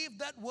believe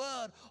that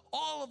word,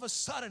 all of a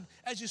sudden,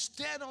 as you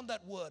stand on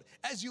that word,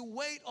 as you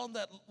wait on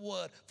that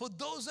word, for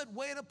those that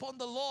wait upon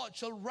the Lord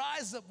shall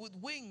rise up with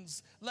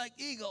wings like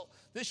eagle.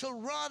 They shall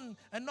run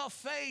and not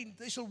faint.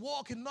 They shall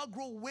walk and not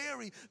grow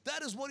weary.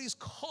 That is what he's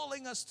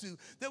calling us to.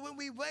 That when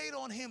we wait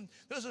on him,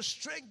 there's a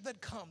strength that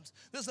comes.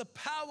 There's a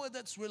power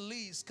that's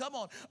released. Come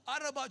on. I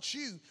don't know about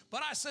you,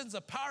 but I sense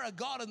the power of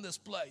God in this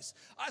place.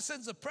 I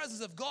sense the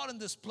presence of God in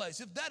this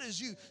place. If that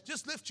is you,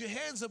 just lift your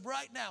hands up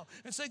right now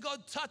and say,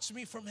 God, touch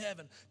me from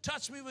heaven.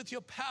 Touch me with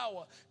your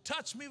power.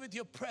 Touch me with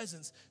your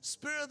presence.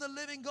 Spirit of the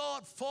living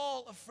God,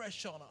 fall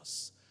afresh on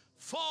us.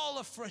 Fall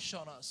afresh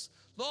on us.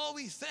 Lord,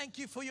 we thank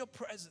you for your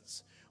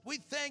presence. We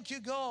thank you,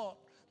 God,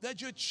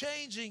 that you're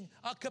changing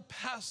our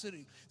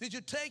capacity, that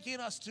you're taking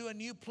us to a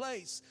new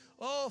place.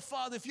 Oh,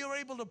 Father, if you're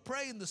able to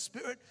pray in the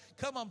Spirit,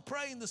 come on,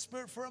 pray in the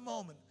Spirit for a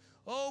moment.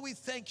 Oh, we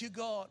thank you,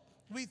 God.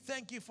 We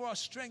thank you for our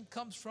strength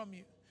comes from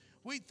you.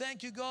 We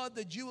thank you, God,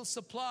 that you will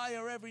supply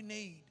our every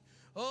need.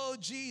 Oh,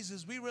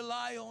 Jesus, we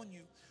rely on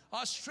you.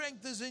 Our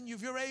strength is in you.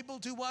 If you're able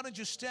to, why don't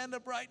you stand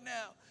up right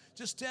now?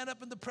 Just stand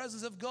up in the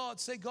presence of God.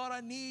 Say, God,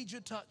 I need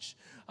your touch.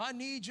 I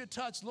need your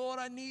touch. Lord,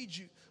 I need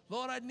you.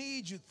 Lord, I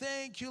need you.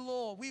 Thank you,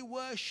 Lord. We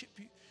worship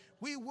you.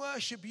 We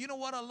worship you. You know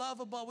what I love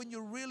about when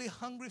you're really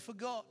hungry for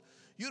God?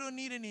 You don't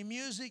need any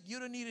music. You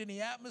don't need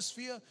any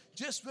atmosphere.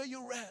 Just where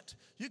you're at,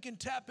 you can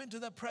tap into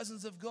the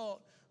presence of God.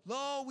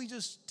 Lord, we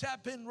just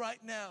tap in right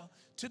now.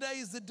 Today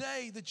is the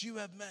day that you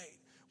have made.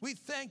 We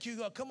thank you,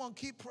 God. Come on,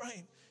 keep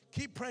praying.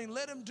 Keep praying.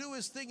 Let him do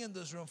his thing in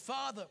this room.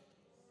 Father,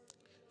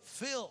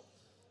 fill.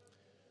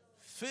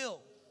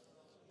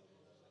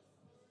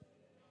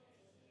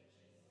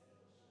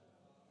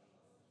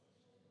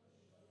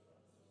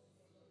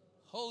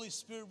 Holy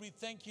Spirit, we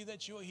thank you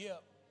that you are here.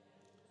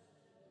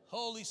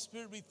 Holy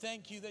Spirit, we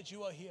thank you that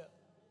you are here.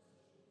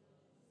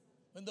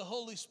 When the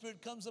Holy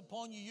Spirit comes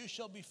upon you, you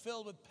shall be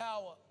filled with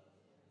power.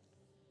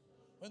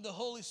 When the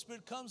Holy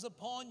Spirit comes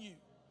upon you,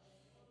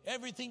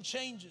 everything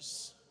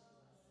changes.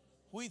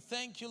 We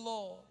thank you,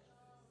 Lord.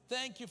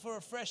 Thank you for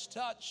a fresh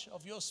touch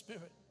of your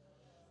Spirit.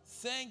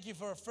 Thank you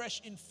for a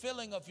fresh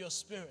infilling of your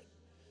Spirit.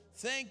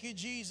 Thank you,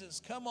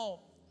 Jesus. Come on.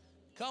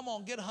 Come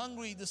on, get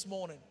hungry this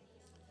morning.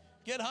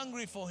 Get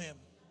hungry for him.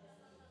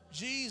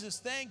 Jesus,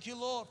 thank you,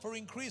 Lord, for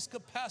increased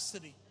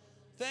capacity.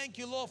 Thank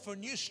you, Lord, for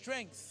new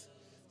strength.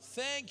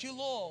 Thank you,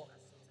 Lord.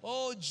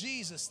 Oh,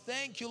 Jesus,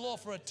 thank you, Lord,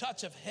 for a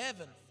touch of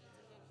heaven.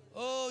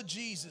 Oh,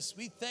 Jesus,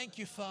 we thank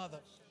you, Father.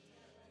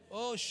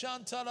 Oh,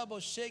 Shantala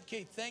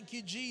Bosheke, thank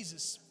you,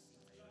 Jesus,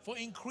 for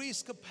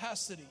increased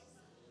capacity.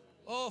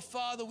 Oh,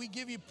 Father, we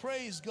give you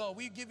praise, God.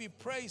 We give you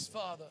praise,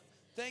 Father.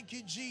 Thank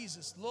you,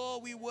 Jesus.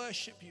 Lord, we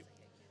worship you.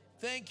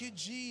 Thank you,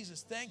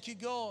 Jesus. Thank you,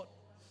 God.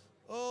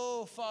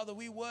 Oh, Father,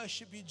 we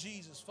worship you,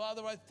 Jesus.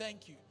 Father, I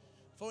thank you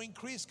for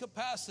increased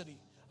capacity.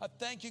 I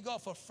thank you,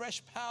 God, for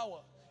fresh power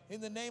in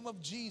the name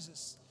of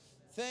Jesus.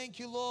 Thank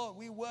you, Lord.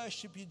 We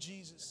worship you,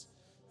 Jesus.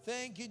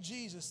 Thank you,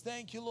 Jesus.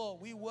 Thank you, Lord.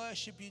 We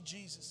worship you,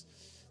 Jesus.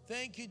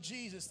 Thank you,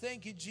 Jesus.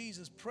 Thank you,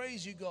 Jesus.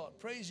 Praise you, God.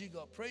 Praise you,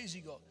 God. Praise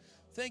you, God.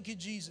 Thank you,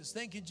 Jesus.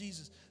 Thank you,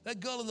 Jesus. That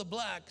girl in the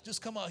black,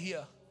 just come out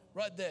here,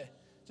 right there.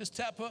 Just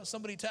tap her.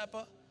 Somebody tap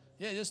her.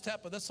 Yeah, just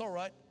tap her. That's all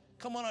right.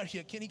 Come on out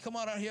here. Can you come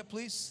on out here,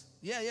 please?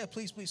 Yeah,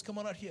 please, come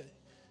on out here.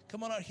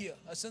 Come on out here.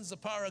 I sense the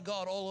power of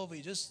God all over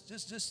you.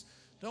 Just,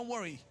 don't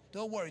worry.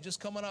 Don't worry. Just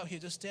come on out here.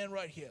 Just stand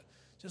right here.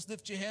 Just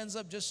lift your hands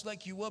up just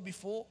like you were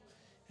before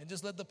and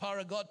just let the power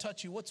of God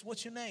touch you.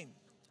 What's your name?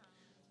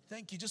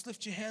 Thank you. Just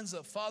lift your hands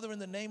up. Father, in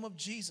the name of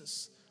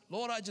Jesus,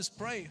 Lord, I just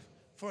pray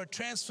for a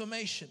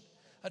transformation,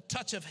 a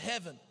touch of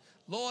heaven.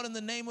 Lord, in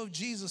the name of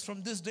Jesus,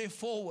 from this day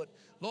forward,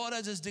 Lord,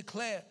 I just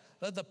declare,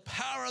 let the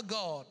power of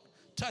God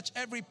touch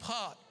every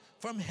part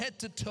from head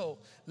to toe.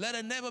 Let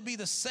it never be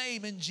the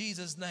same in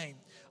Jesus' name.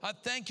 I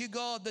thank you,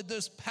 God, that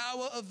there's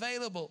power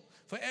available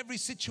for every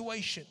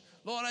situation.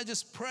 Lord, I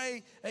just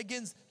pray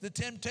against the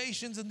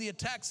temptations and the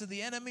attacks of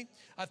the enemy.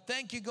 I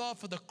thank you, God,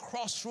 for the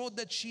crossroad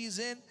that she's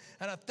in.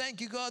 And I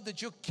thank you, God,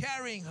 that you're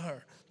carrying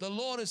her. The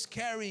Lord is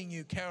carrying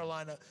you,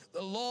 Carolina.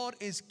 The Lord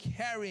is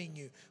carrying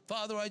you.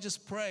 Father, I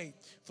just pray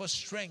for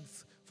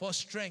strength, for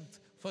strength,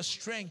 for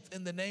strength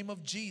in the name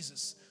of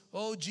Jesus.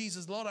 Oh,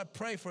 Jesus, Lord, I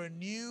pray for a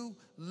new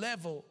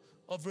level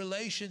of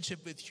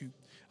relationship with you.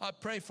 I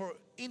pray for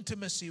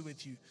intimacy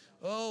with you.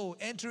 Oh,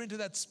 enter into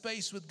that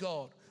space with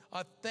God.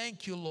 I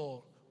thank you,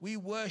 Lord. We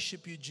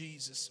worship you,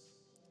 Jesus.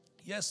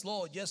 Yes,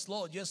 Lord. Yes,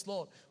 Lord. Yes,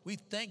 Lord. We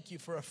thank you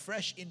for a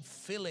fresh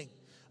infilling,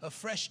 a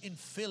fresh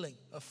infilling,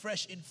 a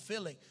fresh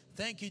infilling.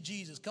 Thank you,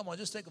 Jesus. Come on,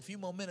 just take a few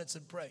more minutes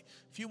and pray.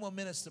 A few more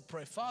minutes to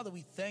pray. Father,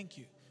 we thank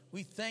you.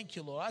 We thank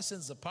you, Lord. I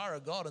sense the power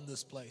of God in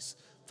this place.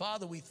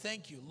 Father, we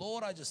thank you.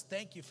 Lord, I just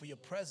thank you for your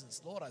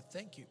presence. Lord, I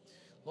thank you.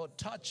 Lord,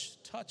 touch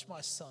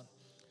my son.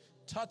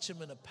 Touch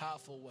him in a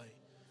powerful way.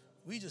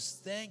 We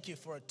just thank you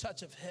for a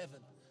touch of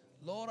heaven.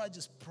 Lord, I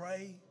just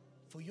pray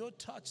for your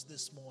touch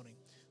this morning.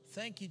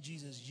 Thank you,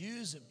 Jesus.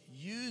 Use him,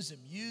 use him,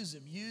 use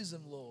him, use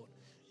him, Lord.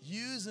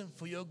 Use him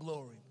for your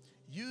glory.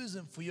 Use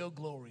him for your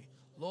glory.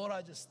 Lord,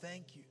 I just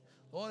thank you.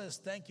 Lord, I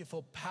just thank you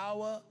for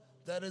power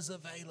that is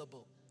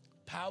available.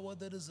 Power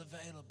that is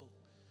available.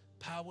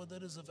 Power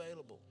that is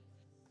available.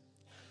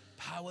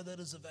 Power that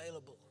is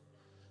available.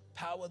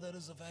 Power that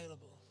is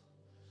available.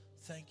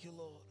 Thank you,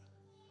 Lord.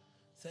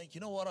 Thank you.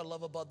 You know what I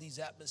love about these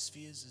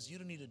atmospheres is you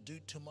don't need to do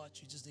too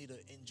much. You just need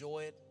to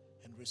enjoy it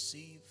and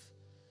receive.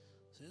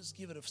 So just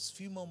give it a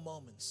few more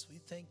moments. We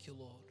thank you,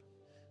 Lord.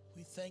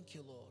 We thank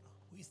you, Lord.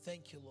 We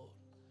thank you, Lord.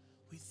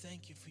 We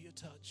thank you for your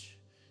touch.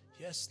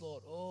 Yes,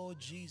 Lord. Oh,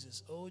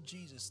 Jesus. Oh,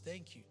 Jesus.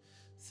 Thank you.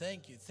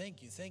 Thank you.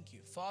 Thank you. Thank you.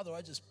 Father,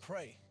 I just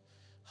pray.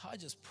 I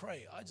just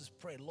pray.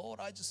 Lord,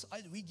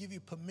 we give you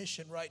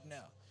permission right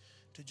now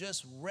to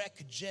just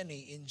wreck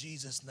Jenny in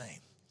Jesus' name.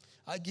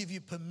 I give you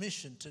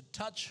permission to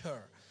touch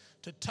her.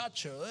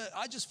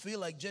 I just feel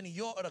like, Jenny,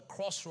 you're at a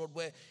crossroad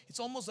where it's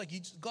almost like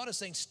God is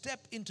saying,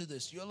 step into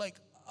this. You're like,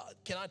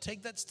 can I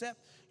take that step?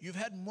 You've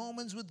had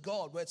moments with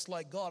God where it's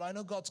like, God, I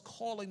know God's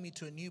calling me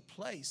to a new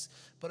place,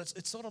 but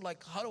it's sort of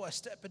like, how do I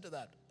step into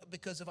that?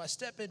 Because if I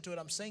step into it,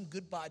 I'm saying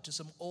goodbye to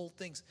some old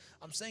things.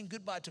 I'm saying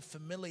goodbye to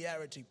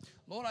familiarity.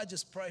 Lord, I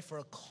just pray for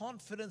a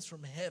confidence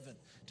from heaven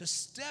to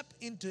step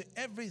into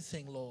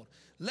everything, Lord.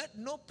 Let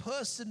no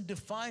person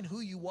define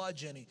who you are,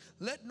 Jenny.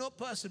 Let no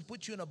person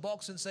put you in a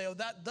box and say, oh,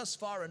 that thus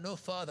far and no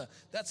further.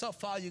 That's how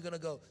far you're going to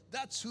go.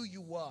 That's who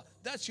you are.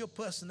 That's your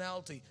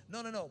personality.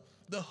 No.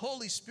 The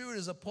Holy Spirit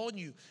is upon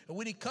you. And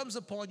when He comes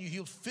upon you,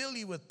 He'll fill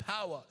you with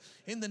power.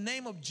 In the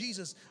name of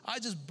Jesus, I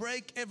just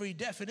break every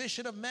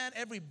definition of man,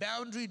 every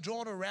boundary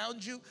drawn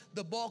around you,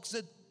 the box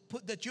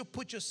that you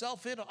put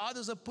yourself in or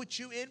others have put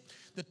you in,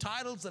 the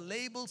titles, the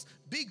labels,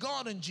 be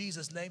gone in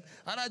Jesus' name.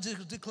 And I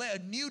just declare a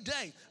new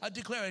day. I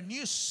declare a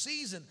new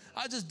season.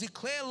 I just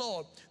declare,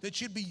 Lord, that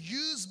you'd be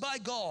used by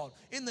God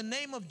in the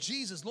name of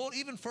Jesus. Lord,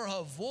 even for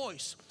her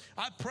voice,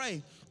 I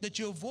pray that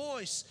your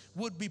voice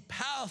would be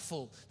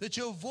powerful, that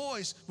your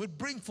voice would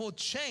bring forth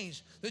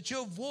change, that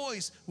your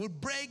voice would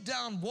break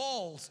down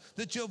walls,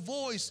 that your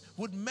voice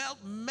would melt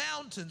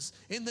mountains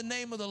in the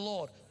name of the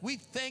Lord. We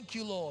thank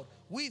you, Lord.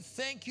 We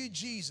thank you,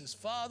 Jesus.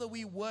 Father,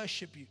 we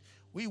worship you.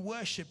 We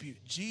worship you.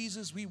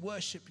 Jesus, we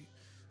worship you.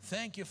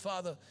 Thank you,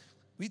 Father.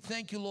 We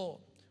thank you, Lord.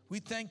 We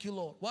thank you,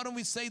 Lord. Why don't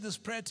we say this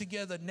prayer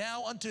together?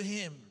 Now unto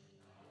Him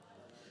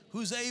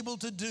who's able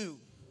to do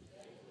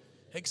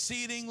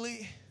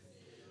exceedingly,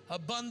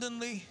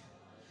 abundantly,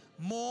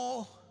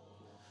 more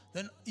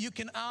than you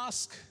can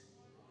ask,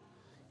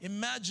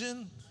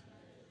 imagine,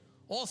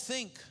 or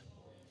think,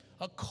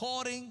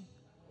 according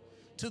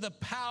to the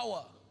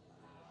power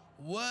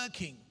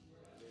working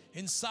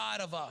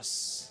inside of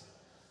us.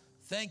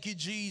 Thank you,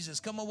 Jesus.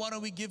 Come on, why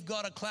don't we give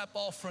God a clap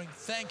offering?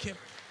 Thank Him.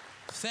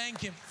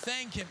 Thank Him.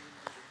 Thank Him.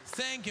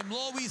 Thank Him.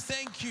 Lord, we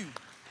thank you.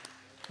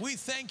 We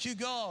thank you,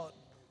 God.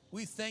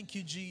 We thank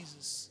you,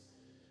 Jesus.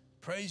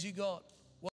 Praise you, God.